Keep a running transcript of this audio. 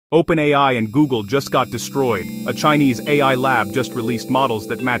OpenAI and Google just got destroyed. A Chinese AI lab just released models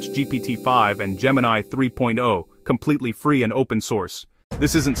that match GPT-5 and Gemini 3.0, completely free and open source.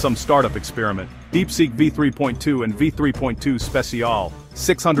 This isn't some startup experiment. DeepSeek V3.2 and V3.2-Speciale,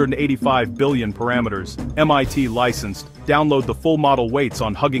 685 billion parameters, MIT licensed. Download the full model weights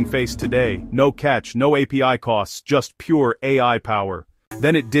on Hugging Face today. No catch, no API costs, just pure AI power.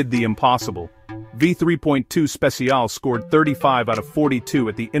 Then it did the impossible. V3.2-Speciale scored 35 out of 42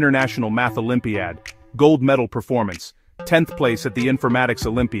 at the International Math Olympiad. Gold medal performance. 10th place at the Informatics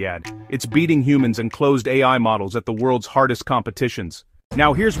Olympiad. It's beating humans and closed AI models at the world's hardest competitions.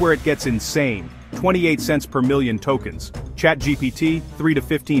 Now here's where it gets insane. 28 cents per million tokens. ChatGPT, $3 to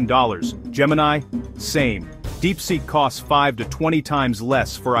 $15. Gemini, same. DeepSeek costs 5 to 20 times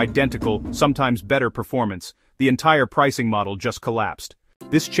less for identical, sometimes better performance. The entire pricing model just collapsed.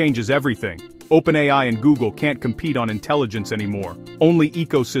 This changes everything. OpenAI and Google can't compete on intelligence anymore. Only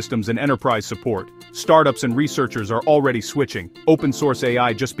ecosystems and enterprise support. Startups and researchers are already switching. Open source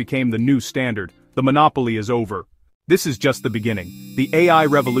AI just became the new standard. The monopoly is over. This is just the beginning. The AI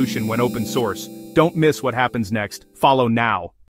revolution went open source. Don't miss what happens next. Follow now.